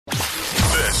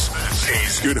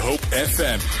This is Good Hope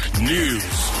FM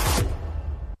News.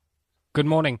 Good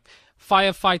morning.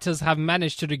 Firefighters have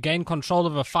managed to regain control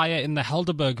of a fire in the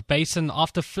Helderberg basin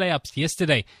after flare-ups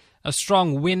yesterday. A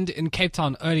strong wind in Cape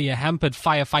Town earlier hampered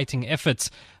firefighting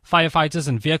efforts. Firefighters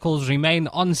and vehicles remain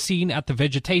on scene at the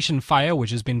vegetation fire,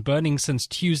 which has been burning since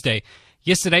Tuesday.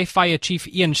 Yesterday, Fire Chief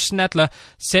Ian Schnatler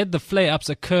said the flare-ups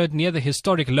occurred near the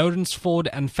historic Lourensford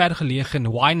and Vergelegen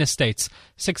wine estates.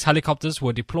 6 helicopters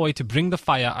were deployed to bring the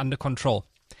fire under control.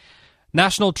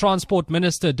 National Transport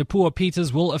Minister Dipuo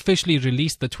Peters will officially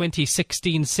release the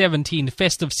 2016-17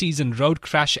 festive season road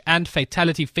crash and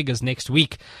fatality figures next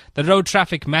week. The Road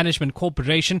Traffic Management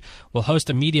Corporation will host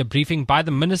a media briefing by the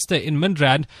minister in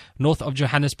Midrand, north of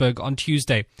Johannesburg, on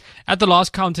Tuesday. At the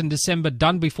last count in December,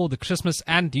 done before the Christmas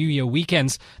and New Year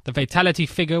weekends, the fatality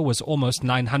figure was almost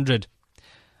 900.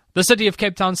 The City of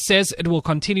Cape Town says it will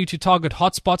continue to target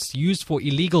hotspots used for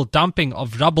illegal dumping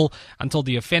of rubble until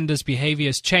the offenders'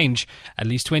 behaviours change. At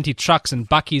least 20 trucks and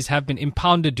bakkies have been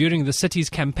impounded during the city's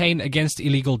campaign against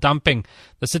illegal dumping.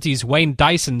 The city's Wayne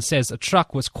Dyson says a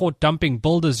truck was caught dumping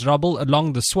builders' rubble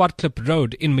along the Swartklip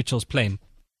Road in Mitchell's Plain.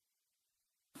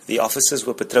 The officers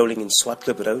were patrolling in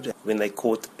Swartklip Road when they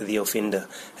caught the offender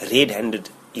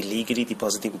red-handed illegally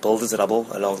depositing builders' rubble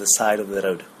along the side of the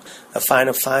road. A fine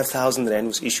of 5,000 rand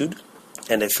was issued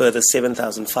and a further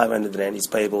 7,500 rand is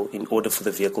payable in order for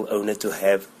the vehicle owner to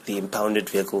have the impounded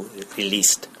vehicle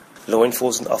released. Law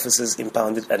enforcement officers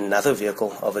impounded another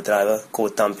vehicle of a driver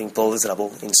caught dumping builders'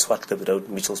 rubble in Swartklip Road,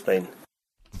 Mitchell's Plain.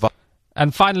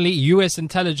 And finally, U.S.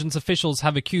 intelligence officials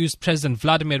have accused President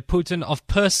Vladimir Putin of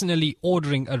personally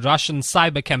ordering a Russian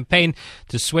cyber campaign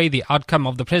to sway the outcome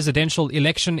of the presidential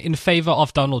election in favor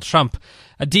of Donald Trump.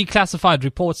 A declassified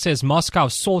report says Moscow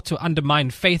sought to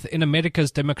undermine faith in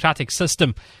America's democratic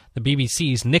system. The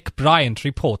BBC's Nick Bryant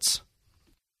reports.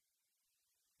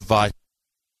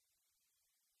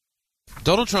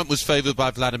 Donald Trump was favoured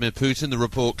by Vladimir Putin, the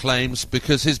report claims,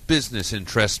 because his business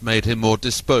interests made him more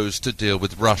disposed to deal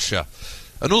with Russia.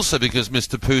 And also because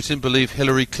Mr. Putin believed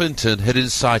Hillary Clinton had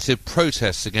incited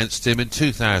protests against him in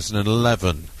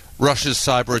 2011. Russia's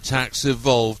cyber attacks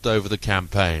evolved over the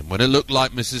campaign. When it looked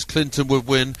like Mrs. Clinton would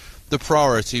win, the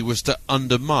priority was to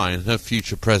undermine her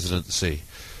future presidency.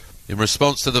 In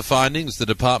response to the findings, the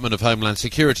Department of Homeland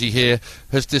Security here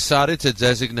has decided to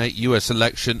designate U.S.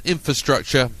 election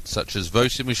infrastructure, such as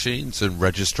voting machines and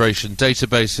registration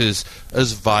databases,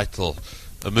 as vital,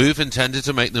 a move intended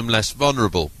to make them less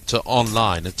vulnerable to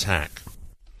online attack.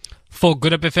 For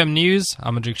Good Hope FM News,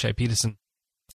 I'm Andrew Shea Peterson.